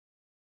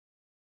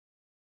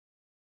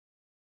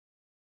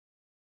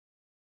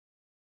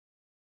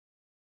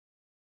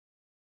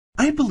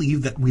I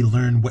believe that we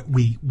learn what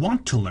we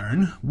want to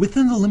learn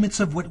within the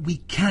limits of what we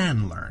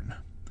can learn.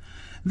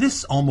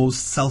 This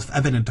almost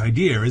self-evident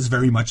idea is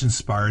very much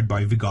inspired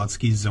by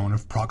Vygotsky's zone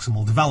of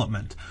proximal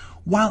development,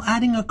 while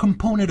adding a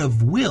component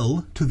of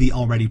will to the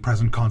already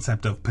present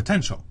concept of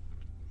potential.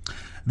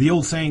 The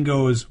old saying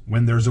goes,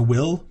 when there's a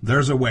will,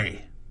 there's a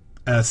way.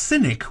 A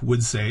cynic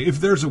would say,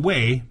 if there's a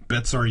way,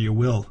 bets are you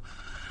will.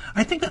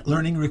 I think that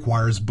learning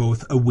requires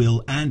both a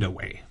will and a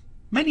way.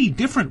 Many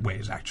different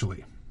ways,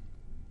 actually.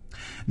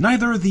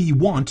 Neither the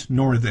want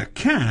nor the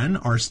can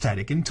are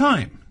static in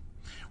time.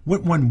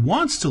 What one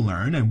wants to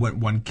learn and what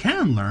one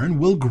can learn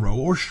will grow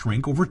or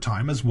shrink over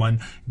time as one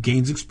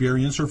gains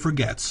experience or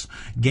forgets,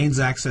 gains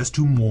access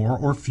to more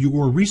or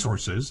fewer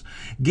resources,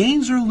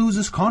 gains or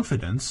loses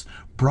confidence,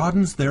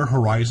 broadens their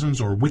horizons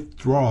or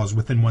withdraws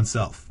within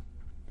oneself.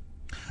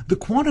 The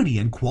quantity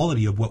and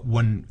quality of what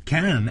one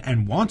can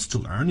and wants to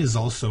learn is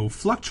also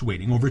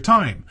fluctuating over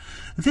time.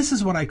 This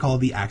is what I call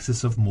the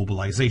axis of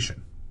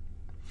mobilization.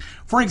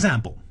 For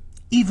example,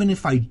 even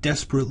if I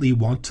desperately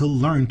want to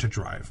learn to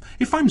drive,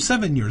 if I'm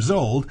 7 years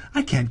old,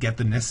 I can't get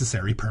the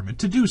necessary permit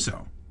to do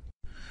so.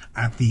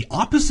 At the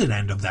opposite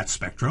end of that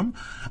spectrum,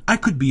 I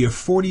could be a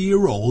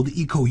 40-year-old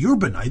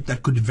eco-urbanite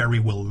that could very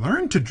well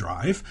learn to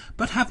drive,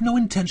 but have no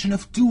intention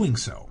of doing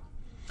so.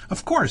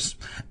 Of course,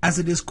 as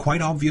it is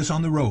quite obvious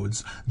on the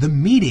roads, the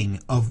meeting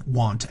of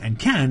want and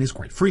can is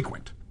quite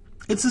frequent.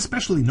 It's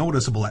especially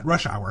noticeable at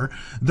rush hour,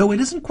 though it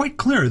isn't quite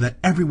clear that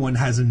everyone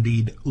has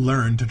indeed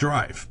learned to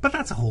drive, but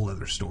that's a whole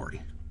other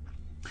story.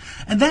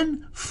 And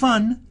then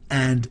fun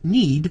and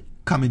need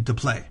come into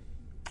play,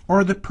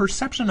 or the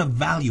perception of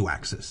value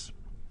axis.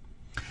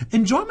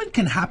 Enjoyment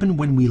can happen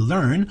when we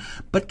learn,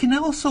 but can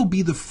also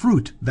be the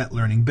fruit that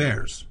learning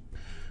bears.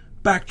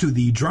 Back to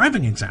the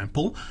driving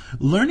example,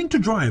 learning to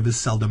drive is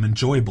seldom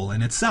enjoyable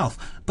in itself,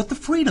 but the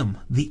freedom,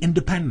 the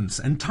independence,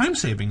 and time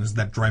savings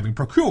that driving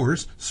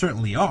procures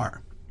certainly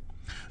are.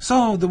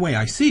 So, the way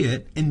I see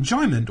it,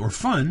 enjoyment or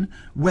fun,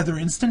 whether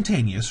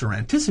instantaneous or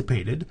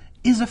anticipated,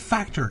 is a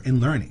factor in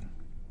learning.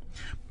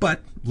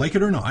 But, like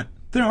it or not,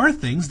 there are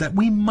things that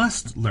we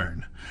must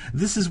learn.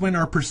 This is when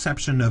our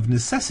perception of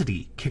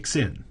necessity kicks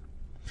in.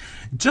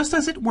 Just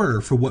as it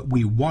were for what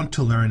we want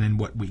to learn and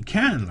what we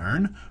can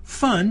learn,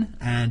 fun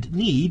and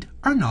need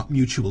are not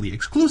mutually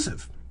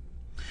exclusive.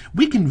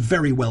 We can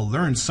very well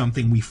learn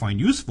something we find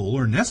useful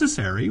or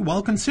necessary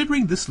while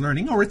considering this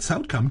learning or its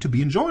outcome to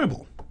be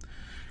enjoyable.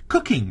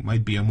 Cooking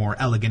might be a more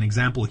elegant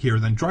example here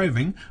than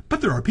driving,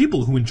 but there are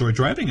people who enjoy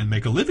driving and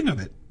make a living of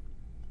it.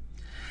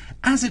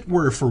 As it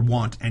were for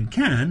want and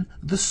can,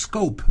 the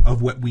scope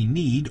of what we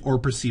need or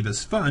perceive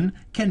as fun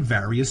can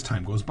vary as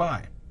time goes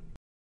by.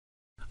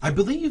 I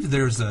believe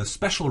there's a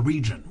special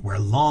region where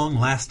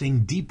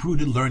long-lasting,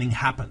 deep-rooted learning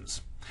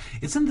happens.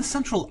 It's in the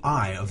central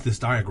eye of this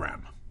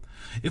diagram.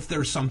 If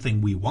there's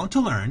something we want to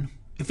learn,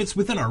 if it's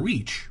within our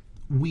reach,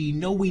 we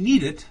know we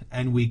need it,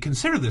 and we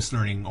consider this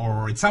learning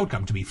or its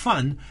outcome to be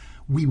fun,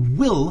 we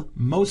will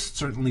most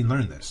certainly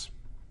learn this.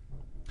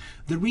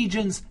 The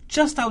regions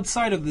just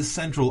outside of this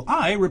central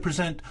eye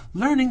represent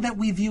learning that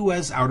we view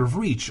as out of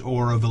reach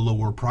or of a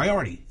lower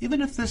priority,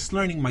 even if this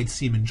learning might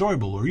seem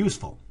enjoyable or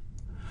useful.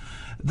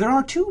 There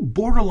are two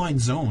borderline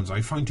zones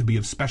I find to be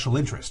of special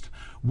interest.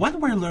 One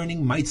where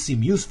learning might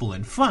seem useful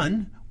and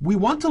fun. We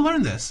want to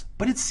learn this,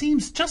 but it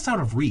seems just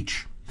out of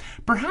reach.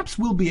 Perhaps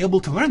we'll be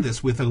able to learn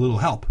this with a little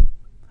help.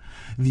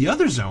 The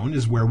other zone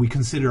is where we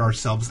consider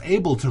ourselves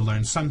able to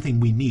learn something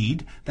we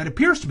need that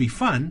appears to be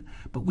fun,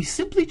 but we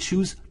simply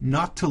choose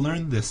not to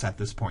learn this at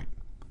this point.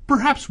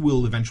 Perhaps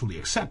we'll eventually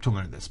accept to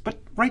learn this, but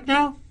right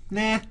now,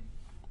 nah.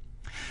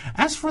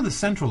 As for the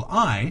central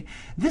eye,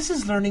 this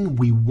is learning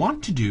we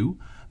want to do,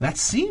 that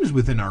seems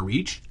within our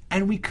reach,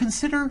 and we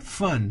consider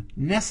fun,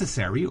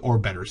 necessary, or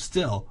better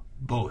still,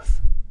 both.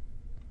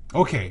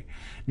 Okay,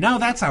 now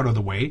that's out of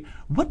the way,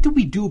 what do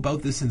we do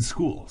about this in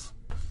schools?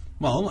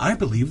 Well, I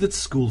believe that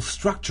school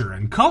structure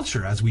and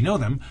culture, as we know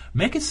them,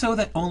 make it so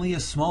that only a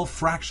small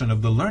fraction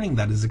of the learning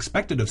that is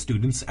expected of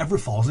students ever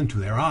falls into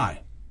their eye.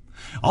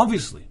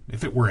 Obviously,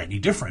 if it were any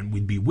different,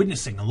 we'd be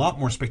witnessing a lot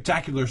more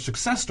spectacular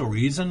success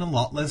stories and a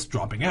lot less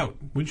dropping out.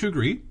 Wouldn't you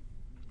agree?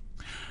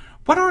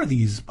 What are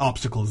these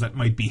obstacles that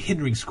might be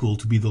hindering school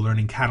to be the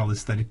learning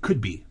catalyst that it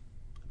could be?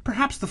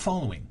 Perhaps the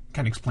following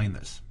can explain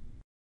this.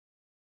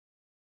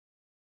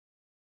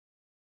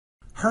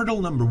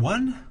 Hurdle number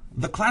 1,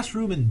 the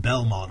classroom and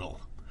bell model.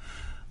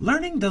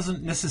 Learning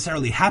doesn't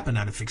necessarily happen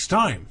at a fixed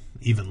time,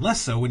 even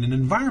less so in an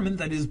environment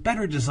that is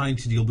better designed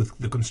to deal with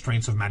the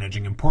constraints of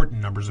managing important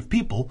numbers of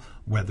people,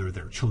 whether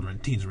they're children,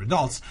 teens, or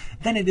adults,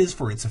 than it is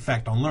for its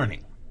effect on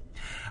learning.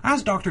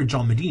 As Dr.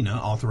 John Medina,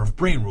 author of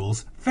Brain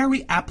Rules,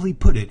 very aptly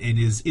put it in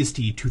his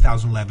ISTE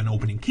 2011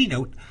 opening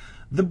keynote,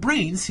 the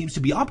brain seems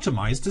to be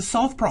optimized to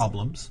solve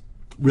problems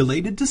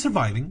related to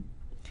surviving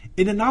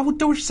in an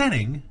outdoor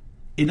setting,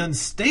 in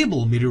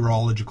unstable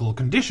meteorological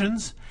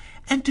conditions,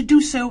 and to do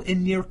so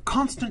in near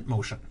constant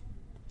motion.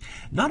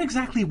 Not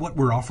exactly what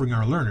we're offering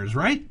our learners,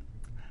 right?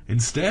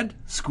 Instead,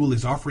 school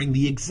is offering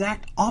the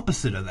exact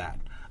opposite of that,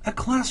 a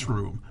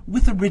classroom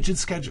with a rigid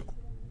schedule.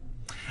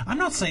 I'm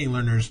not saying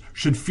learners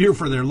should fear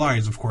for their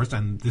lives, of course,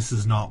 and this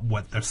is not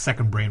what the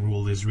second brain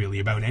rule is really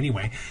about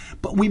anyway,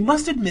 but we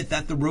must admit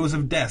that the rows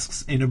of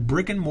desks in a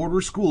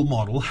brick-and-mortar school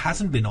model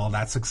hasn't been all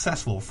that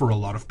successful for a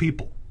lot of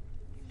people.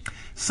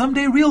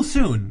 Someday real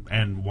soon,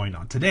 and why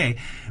not today,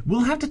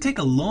 we'll have to take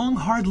a long,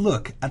 hard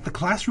look at the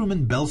classroom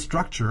and bell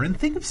structure and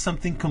think of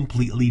something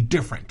completely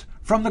different,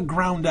 from the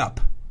ground up.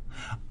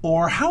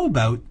 Or how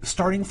about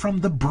starting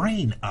from the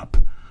brain up?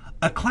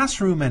 A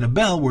classroom and a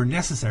bell were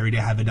necessary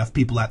to have enough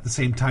people at the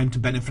same time to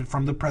benefit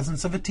from the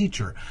presence of a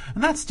teacher.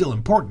 And that's still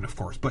important, of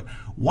course, but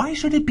why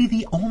should it be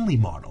the only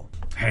model?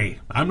 Hey,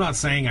 I'm not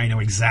saying I know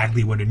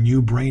exactly what a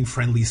new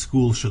brain-friendly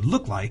school should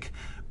look like,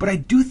 but I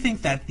do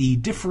think that the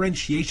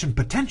differentiation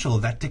potential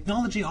that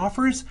technology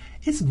offers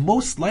is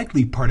most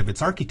likely part of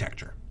its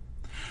architecture.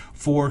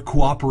 For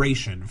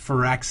cooperation,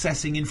 for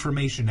accessing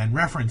information and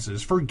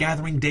references, for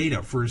gathering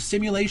data, for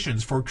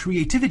simulations, for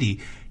creativity,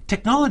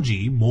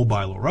 technology,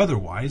 mobile or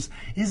otherwise,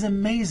 is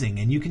amazing,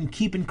 and you can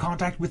keep in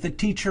contact with a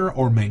teacher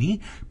or many,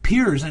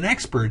 peers and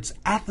experts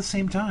at the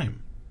same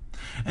time.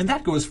 And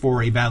that goes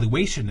for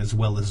evaluation as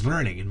well as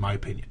learning, in my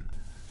opinion.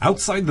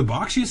 Outside the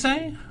box, you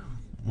say?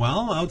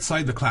 Well,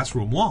 outside the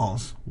classroom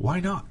walls,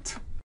 why not?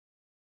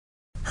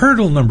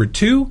 Hurdle number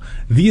 2,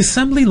 the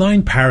assembly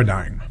line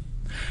paradigm.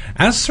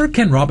 As Sir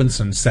Ken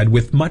Robinson said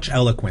with much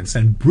eloquence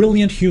and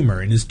brilliant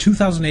humor in his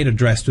 2008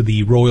 address to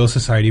the Royal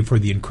Society for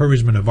the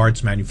Encouragement of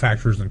Arts,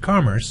 Manufactures and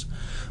Commerce,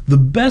 the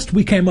best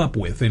we came up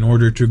with in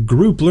order to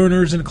group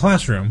learners in a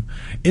classroom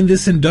in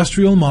this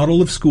industrial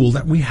model of school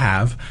that we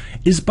have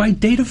is by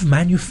date of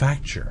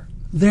manufacture,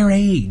 their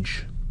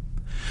age.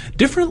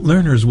 Different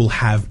learners will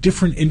have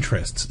different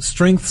interests,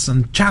 strengths,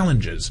 and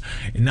challenges.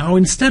 Now,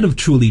 instead of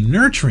truly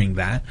nurturing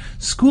that,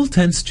 school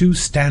tends to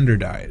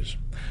standardize.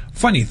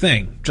 Funny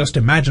thing, just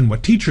imagine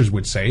what teachers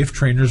would say if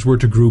trainers were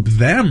to group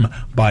them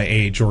by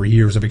age or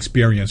years of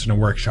experience in a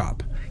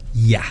workshop.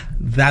 Yeah,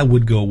 that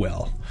would go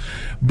well.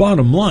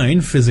 Bottom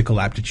line, physical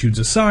aptitudes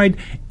aside,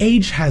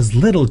 age has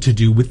little to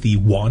do with the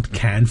want,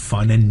 can,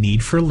 fun, and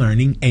need for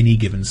learning any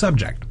given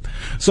subject.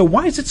 So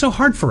why is it so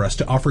hard for us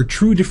to offer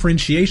true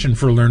differentiation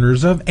for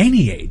learners of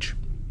any age?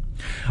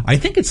 I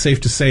think it's safe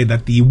to say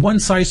that the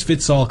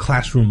one-size-fits-all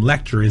classroom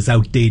lecture is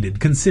outdated,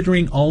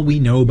 considering all we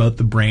know about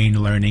the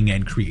brain, learning,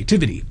 and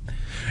creativity.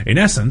 In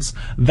essence,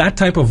 that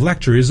type of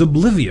lecture is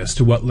oblivious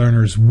to what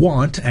learners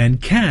want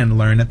and can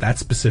learn at that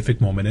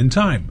specific moment in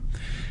time.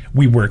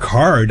 We work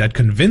hard at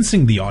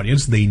convincing the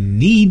audience they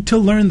need to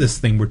learn this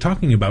thing we're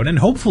talking about, and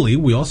hopefully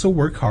we also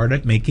work hard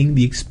at making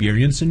the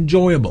experience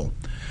enjoyable.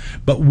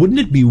 But wouldn't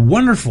it be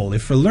wonderful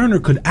if a learner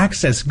could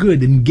access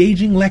good,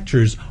 engaging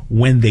lectures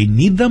when they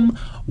need them,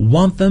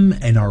 want them,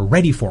 and are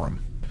ready for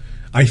them?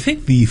 I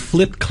think the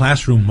flipped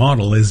classroom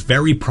model is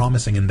very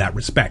promising in that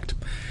respect.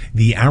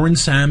 The Aaron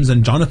Samms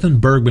and Jonathan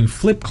Bergmann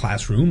flipped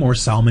classroom, or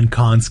Salman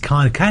Khan's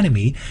Khan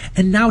Academy,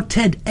 and now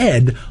TED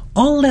Ed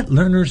all let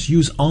learners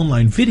use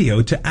online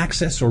video to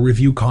access or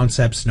review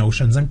concepts,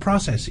 notions, and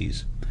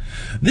processes.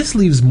 This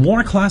leaves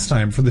more class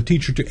time for the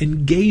teacher to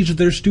engage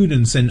their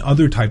students in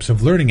other types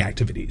of learning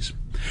activities.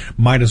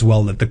 Might as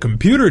well let the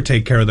computer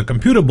take care of the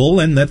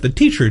computable and let the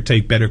teacher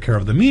take better care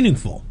of the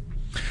meaningful.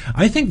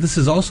 I think this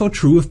is also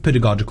true of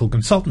pedagogical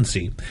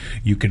consultancy.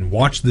 You can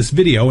watch this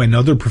video and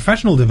other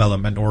professional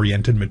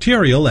development-oriented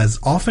material as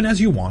often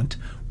as you want,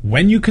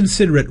 when you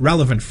consider it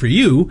relevant for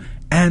you,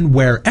 and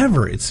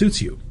wherever it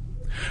suits you.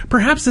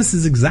 Perhaps this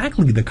is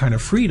exactly the kind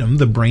of freedom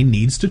the brain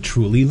needs to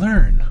truly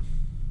learn.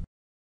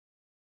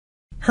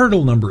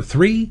 Hurdle number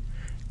 3,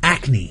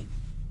 acne.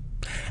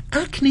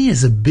 Acne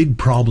is a big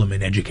problem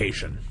in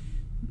education.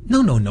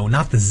 No,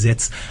 not the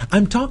zits.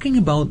 I'm talking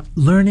about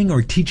learning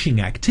or teaching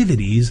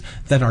activities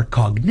that are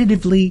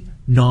cognitively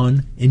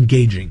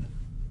non-engaging.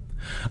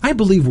 I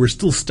believe we're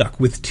still stuck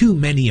with too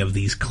many of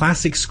these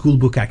classic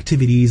schoolbook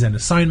activities and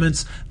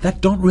assignments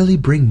that don't really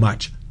bring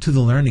much to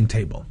the learning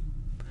table.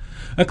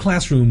 A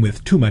classroom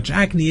with too much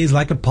acne is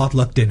like a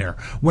potluck dinner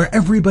where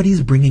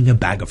everybody's bringing a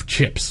bag of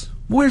chips.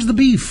 Where's the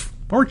beef?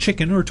 Or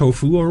chicken or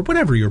tofu or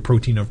whatever your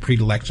protein of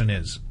predilection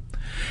is.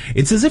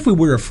 It's as if we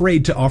were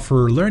afraid to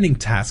offer learning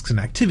tasks and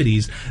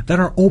activities that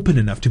are open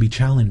enough to be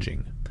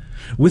challenging,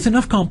 with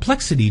enough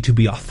complexity to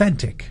be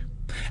authentic,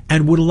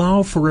 and would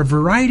allow for a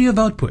variety of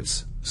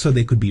outputs so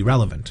they could be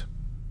relevant.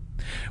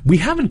 We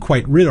haven't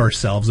quite rid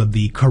ourselves of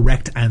the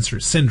correct answer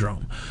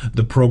syndrome.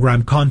 The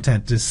program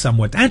content is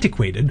somewhat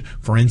antiquated.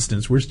 For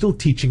instance, we're still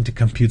teaching to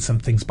compute some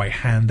things by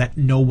hand that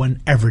no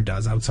one ever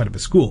does outside of a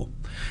school.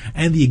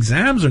 And the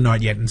exams are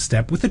not yet in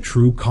step with a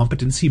true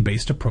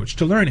competency-based approach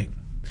to learning.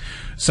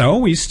 So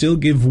we still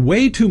give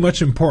way too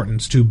much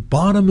importance to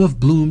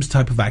bottom-of-blooms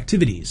type of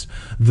activities,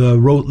 the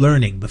rote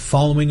learning, the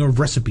following of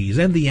recipes,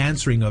 and the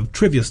answering of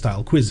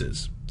trivia-style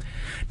quizzes.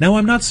 Now,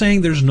 I'm not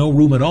saying there's no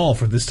room at all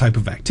for this type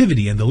of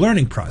activity in the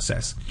learning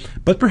process,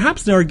 but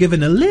perhaps they are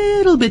given a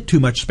little bit too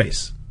much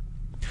space.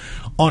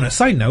 On a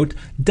side note,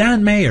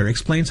 Dan Meyer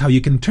explains how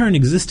you can turn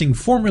existing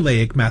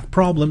formulaic math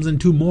problems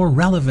into more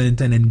relevant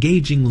and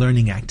engaging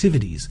learning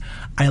activities.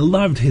 I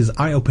loved his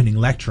eye-opening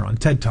lecture on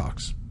TED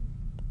Talks.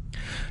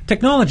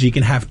 Technology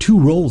can have two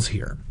roles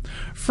here.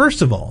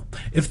 First of all,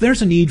 if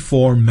there's a need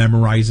for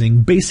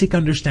memorizing, basic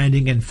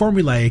understanding, and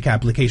formulaic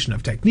application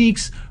of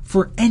techniques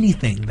for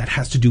anything that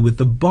has to do with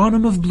the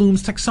bottom of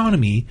Bloom's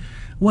taxonomy,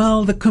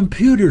 well, the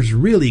computer's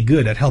really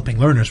good at helping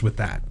learners with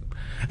that.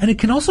 And it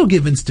can also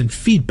give instant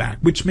feedback,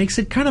 which makes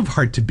it kind of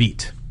hard to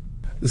beat.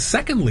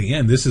 Secondly,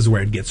 and this is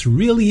where it gets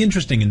really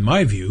interesting in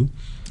my view,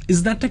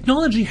 is that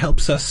technology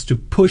helps us to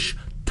push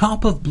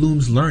top of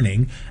Bloom's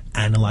learning,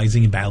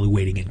 analyzing,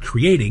 evaluating, and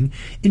creating,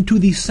 into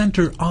the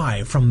center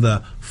I from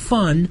the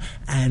fun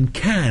and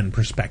can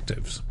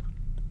perspectives.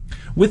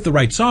 With the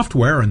right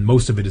software, and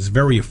most of it is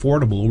very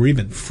affordable or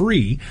even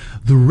free,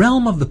 the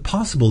realm of the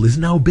possible is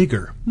now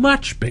bigger,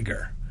 much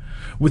bigger.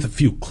 With a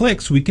few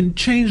clicks, we can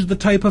change the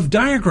type of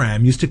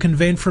diagram used to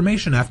convey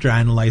information after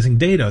analyzing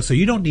data, so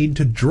you don't need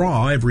to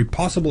draw every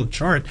possible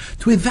chart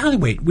to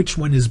evaluate which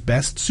one is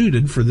best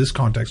suited for this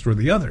context or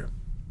the other.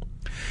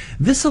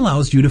 This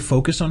allows you to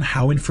focus on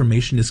how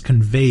information is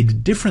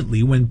conveyed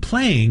differently when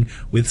playing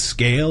with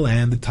scale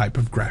and the type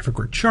of graphic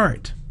or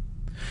chart.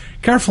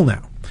 Careful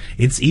now.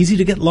 It's easy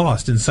to get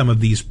lost in some of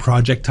these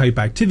project-type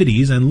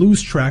activities and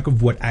lose track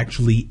of what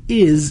actually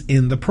is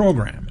in the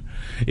program.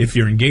 If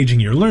you're engaging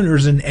your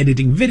learners in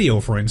editing video,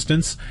 for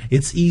instance,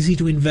 it's easy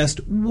to invest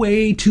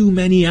way too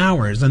many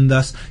hours and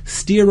thus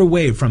steer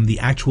away from the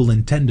actual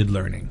intended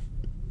learning.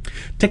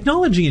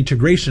 Technology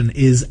integration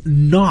is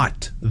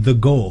not the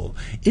goal.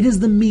 It is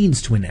the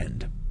means to an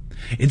end.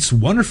 It's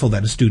wonderful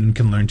that a student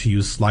can learn to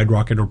use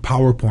SlideRocket or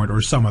PowerPoint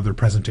or some other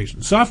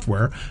presentation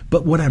software,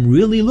 but what I'm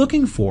really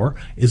looking for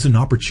is an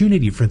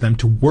opportunity for them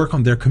to work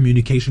on their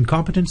communication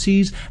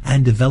competencies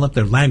and develop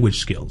their language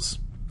skills.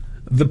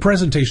 The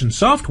presentation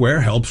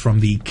software helps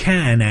from the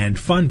can and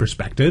fun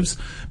perspectives,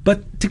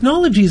 but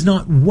technology is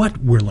not what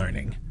we're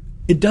learning.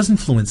 It does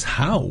influence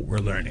how we're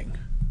learning.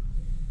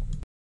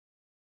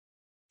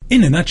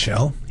 In a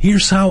nutshell,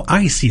 here's how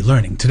I see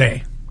learning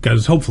today,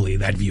 because hopefully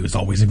that view is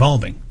always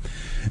evolving.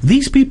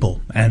 These people,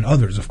 and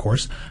others of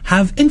course,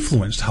 have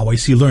influenced how I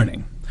see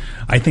learning.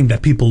 I think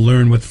that people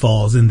learn what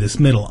falls in this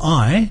middle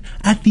I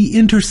at the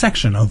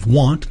intersection of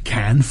want,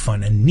 can,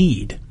 fun, and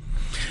need.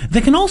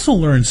 They can also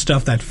learn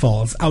stuff that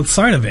falls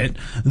outside of it,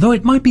 though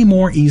it might be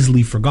more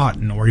easily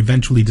forgotten or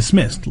eventually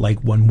dismissed,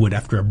 like one would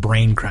after a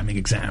brain cramming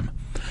exam.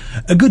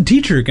 A good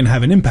teacher can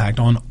have an impact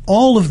on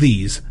all of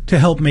these to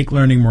help make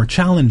learning more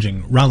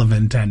challenging,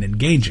 relevant, and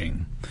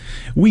engaging.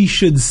 We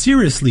should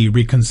seriously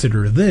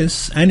reconsider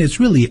this, and it's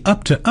really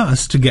up to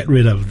us to get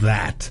rid of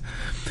that.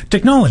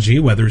 Technology,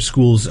 whether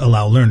schools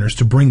allow learners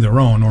to bring their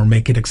own or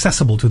make it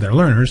accessible to their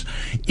learners,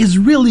 is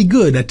really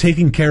good at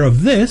taking care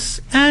of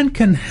this and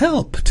can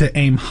help to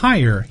aim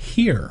higher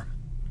here.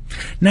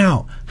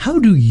 Now, how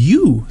do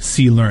you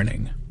see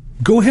learning?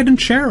 Go ahead and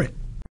share it.